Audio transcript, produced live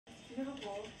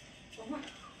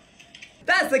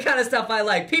That's the kind of stuff I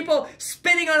like. People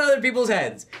spinning on other people's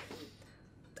heads.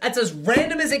 That's as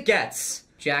random as it gets.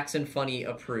 Jaxon funny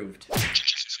approved.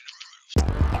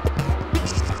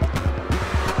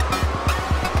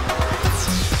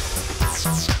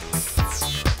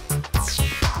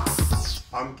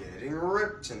 I'm getting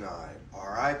ripped tonight.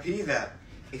 R.I.P. that.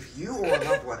 If you or a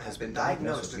loved one has been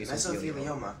diagnosed with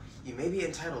mesothelioma, you may be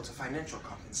entitled to financial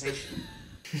compensation.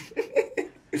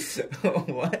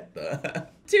 What the?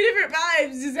 Two different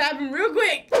vibes just happened real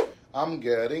quick. I'm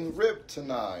getting ripped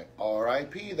tonight.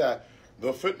 R.I.P. that.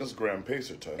 The Fitness Gram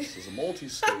Pacer Test is a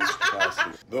multi-stage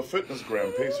capacity. The Fitness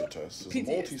Gram Pacer Test is a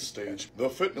multi-stage. The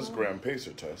Fitness Gram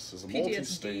Pacer Test is a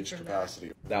multi-stage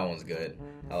capacity. That one's good.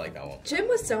 I like that one. Gym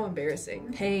was so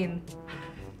embarrassing. Pain.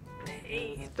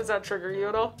 Does that trigger you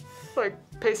at all? Like,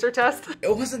 pacer test?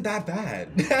 It wasn't that bad.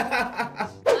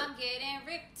 I'm getting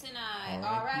ripped tonight.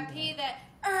 R.I.P. that.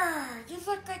 You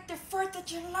look like the 4th of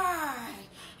July.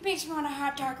 Makes me want a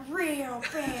hot dog real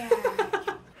bad.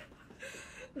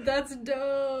 That's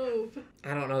dope.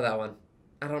 I don't know that one.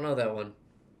 I don't know that one.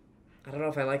 I don't know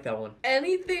if I like that one.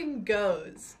 Anything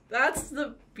goes. That's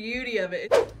the beauty of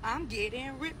it. I'm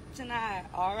getting ripped tonight.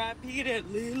 R.I.P. that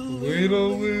little.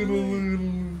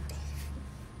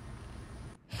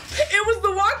 It was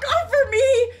the walk-off for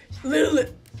me.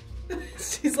 Little.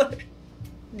 She's like,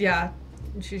 yeah,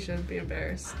 she shouldn't be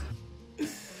embarrassed.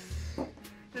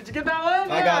 Did you get that one?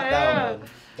 I got that one.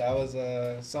 That was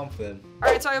something.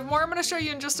 Alright, so I have more I'm going to show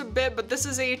you in just a bit, but this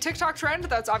is a TikTok trend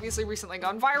that's obviously recently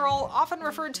gone viral, often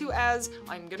referred to as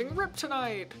I'm getting ripped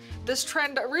tonight. This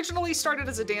trend originally started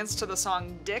as a dance to the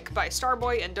song Dick by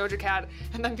Starboy and Doja Cat,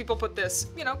 and then people put this,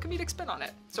 you know, comedic spin on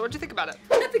it. So what'd you think about it?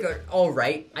 I think they're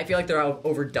alright. I feel like they're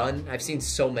overdone. I've seen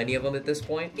so many of them at this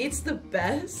point. It's the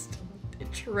best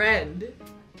trend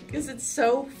because it's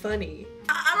so funny.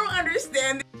 I don't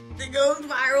understand it goes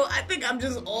viral. I think I'm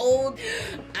just old.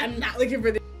 I'm not looking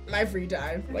for this in my free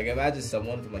time. Like, imagine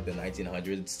someone from like the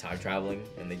 1900s time traveling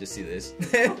and they just see this.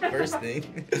 First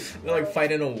thing. They're like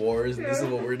fighting in wars and this is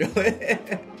what we're doing.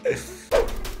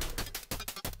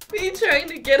 Me trying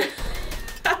to get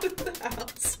out of the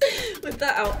house with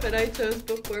the outfit I chose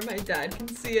before my dad can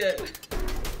see it.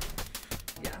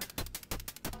 Yeah.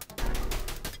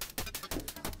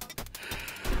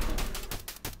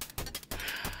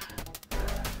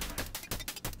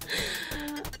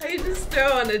 I just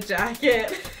throw on a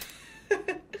jacket.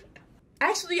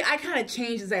 Actually, I kind of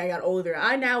changed as I got older.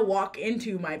 I now walk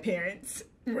into my parents'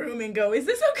 room and go, is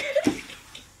this okay?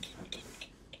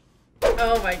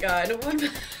 Oh my god.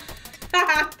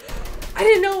 I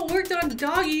didn't know it worked on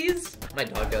doggies. My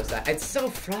dog does that. It's so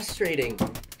frustrating.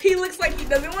 He looks like he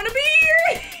doesn't want to be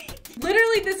here.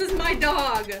 Literally, this is my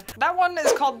dog. That one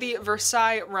is called the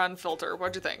Versailles Run filter.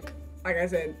 What'd you think? Like I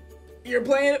said, you're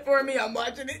playing it for me, I'm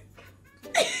watching it.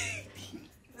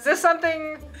 Is this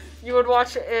something you would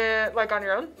watch it like on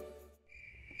your own?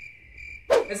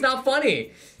 It's not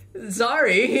funny.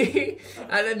 Sorry.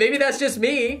 Maybe that's just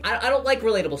me. I don't like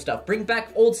relatable stuff. Bring back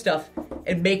old stuff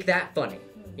and make that funny.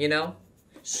 You know?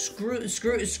 Screw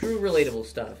relatable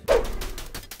stuff.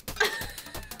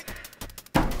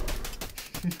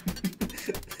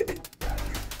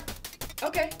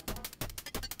 Okay.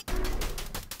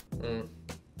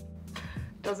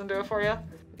 Doesn't do it for you?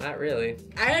 Not really.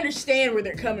 I understand where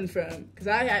they're coming from, because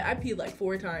I peed like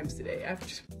 4 times today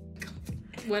after.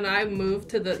 When I moved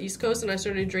to the East Coast and I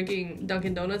started drinking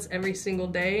Dunkin' Donuts every single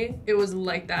day, it was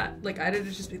like that. Like, I had to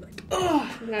just be like, ugh,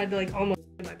 and I'd like almost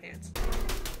in my pants.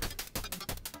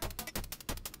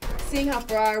 Seeing how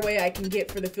far away I can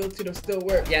get for the filter to still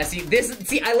work. Yeah,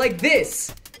 see, I like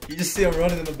this. You just see him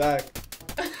running in the back.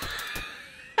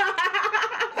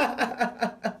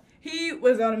 He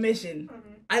was on a mission.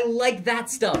 I like that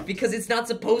stuff because it's not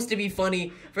supposed to be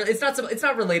funny. It's not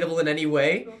relatable in any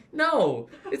way. No,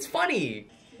 it's funny.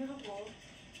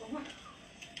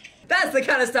 That's the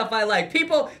kind of stuff I like.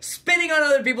 People spinning on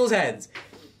other people's heads.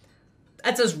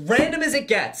 That's as random as it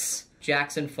gets.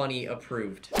 Jaxon funny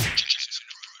approved.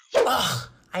 Ugh,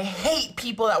 I hate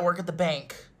people that work at the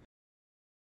bank.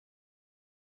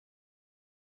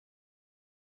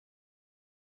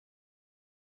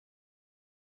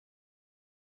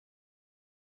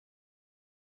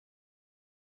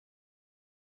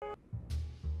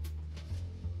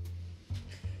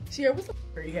 Jair, what the f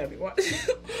are you having? What?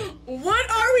 What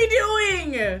are we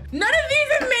doing? None of these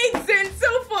have made sense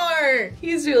so far.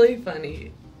 He's really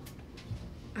funny.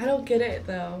 I don't get it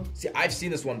though. See, I've seen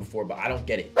this one before, but I don't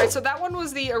get it. All right, so that one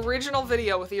was the original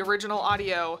video with the original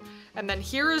audio, and then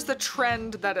here is the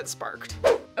trend that it sparked.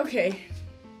 Okay,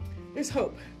 there's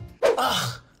hope.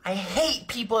 Ugh, I hate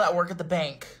people that work at the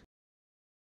bank.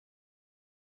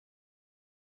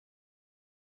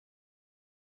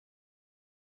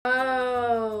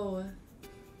 Oh.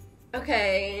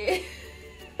 Okay.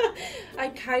 I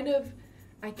kind of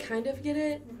get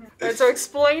it. Alright, so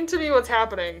explain to me what's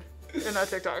happening in that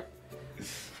TikTok.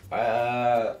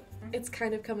 It's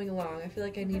kind of coming along. I feel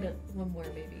like I need one more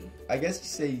maybe. I guess you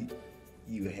say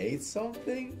you hate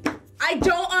something? I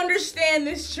don't understand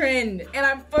this trend, and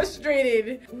I'm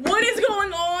frustrated. What is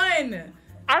going on?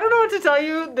 I don't know what to tell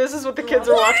you. This is what the kids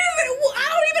are watching. I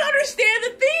don't even understand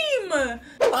the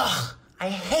theme. Ugh, I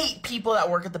hate people that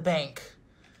work at the bank.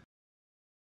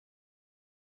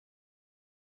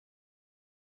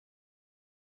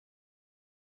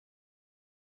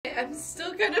 I'm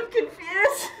still kind of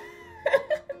confused.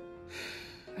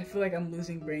 I feel like I'm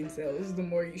losing brain cells the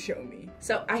more you show me.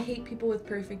 So I hate people with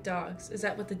perfect dogs. Is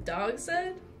that what the dog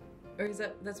said? Or is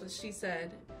that's what she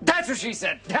said? That's what she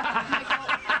said!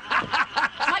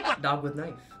 Dog with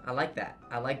knife. I like that.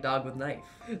 I like dog with knife.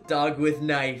 Dog with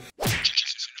knife.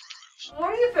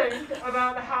 What do you think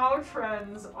about how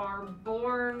trends are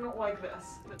born like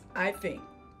this? I think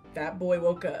that boy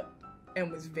woke up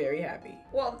and was very happy.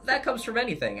 Well, that comes from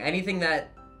anything. Anything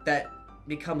that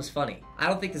becomes funny. I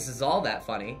don't think this is all that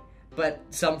funny, but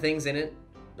some things in it,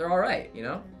 they're alright, you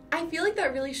know? I feel like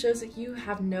that really shows that you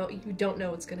don't know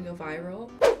what's gonna go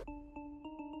viral.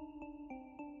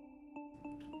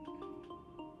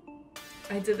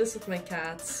 I did this with my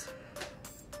cats.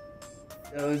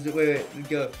 Wait,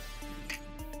 go.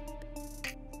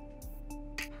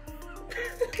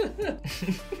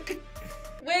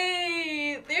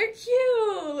 Wait, they're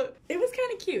cute. It was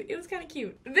kind of cute. It was kind of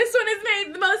cute. This one has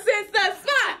made the most sense thus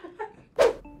far.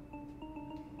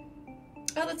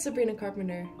 Oh, that's Sabrina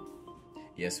Carpenter.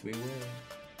 Yes, we will.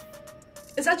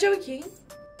 Is that Joey King?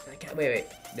 Okay, wait.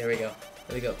 There we go.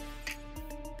 There we go.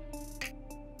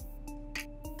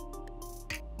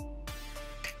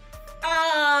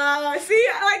 See,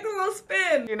 I like the little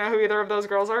spin. You know who either of those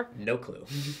girls are? No clue.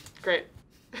 Great.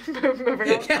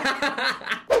 Moving on.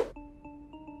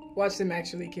 Watch them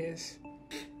actually kiss.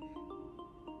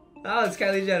 Oh, it's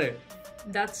Kylie Jenner.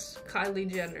 That's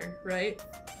Kylie Jenner, right?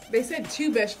 They said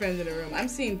 2 best friends in a room. I'm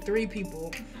seeing 3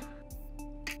 people.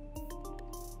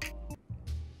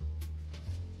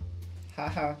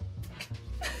 Haha.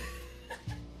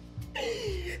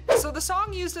 So the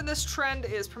song used in this trend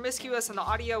is Promiscuous, and the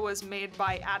audio was made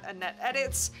by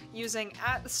 @AnetEdits using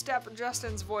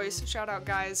 @StepJustin's voice. Shout out,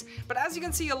 guys. But as you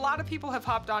can see, a lot of people have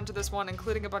hopped onto this one,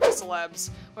 including a bunch of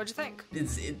celebs. What'd you think?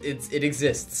 It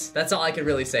exists. That's all I can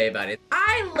really say about it.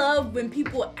 I love when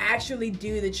people actually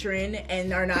do the trend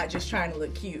and are not just trying to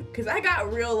look cute. Cause I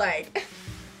got real like,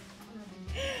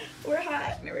 we're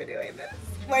hot and we're doing this.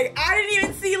 Like, I didn't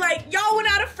even see like, y'all went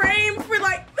out of frame for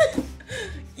like,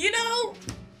 you know?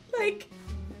 Like,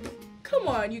 come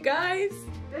on, you guys.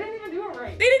 They didn't even do it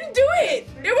right. They didn't do it.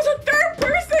 There was a 3rd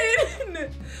person.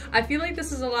 I feel like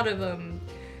this is a lot of,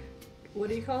 what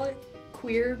do you call it?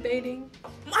 Queer baiting?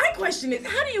 My question is,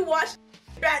 how do you watch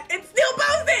that and still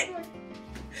post it?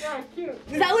 Yeah, cute.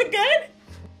 Does that look good?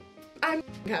 I'm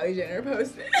Kylie Jenner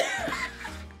posted.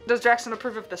 Does Jaxon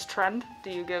approve of this trend? Do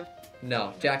you give?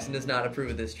 No, Jaxon does not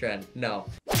approve of this trend. No.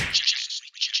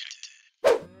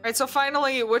 Alright, so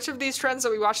finally, which of these trends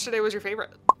that we watched today was your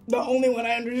favorite? The only one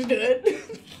I understood.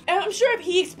 And I'm sure if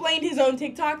he explained his own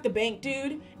TikTok, the bank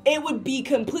dude, it would be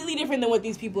completely different than what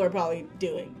these people are probably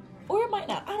doing. Or it might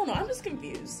not. I don't know. I'm just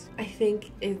confused. I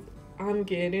think I'm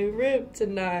getting ripped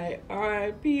tonight.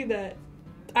 R.I.P. that.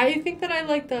 I think that I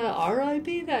like the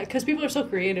R.I.P. that, because people are so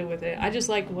creative with it. I just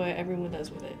like what everyone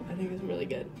does with it. I think it's really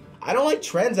good. I don't like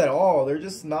trends at all. They're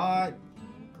just not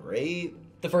great.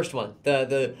 The first one.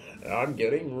 The I'm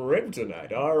getting ripped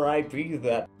tonight. R.I.P.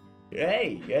 that.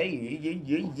 Hey.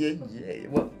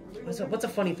 What's a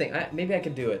funny thing? Maybe I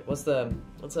could do it. What's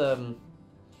I'm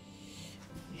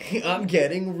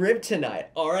getting ripped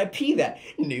tonight. R.I.P. that.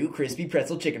 New crispy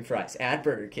pretzel chicken fries at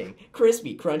Burger King.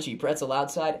 Crispy, crunchy pretzel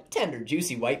outside. Tender,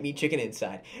 juicy white meat chicken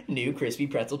inside. New crispy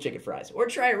pretzel chicken fries. Or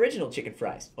try original chicken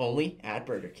fries. Only at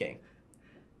Burger King.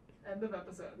 End of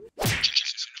episode.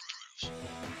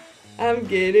 I'm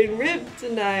getting ripped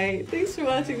tonight. Thanks for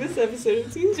watching this episode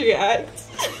of Teens React.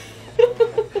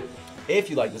 If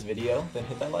you like this video, then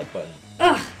hit that like button.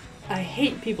 Ugh, I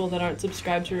hate people that aren't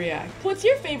subscribed to React. What's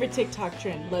your favorite TikTok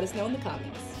trend? Let us know in the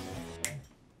comments.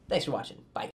 Thanks for watching. Bye.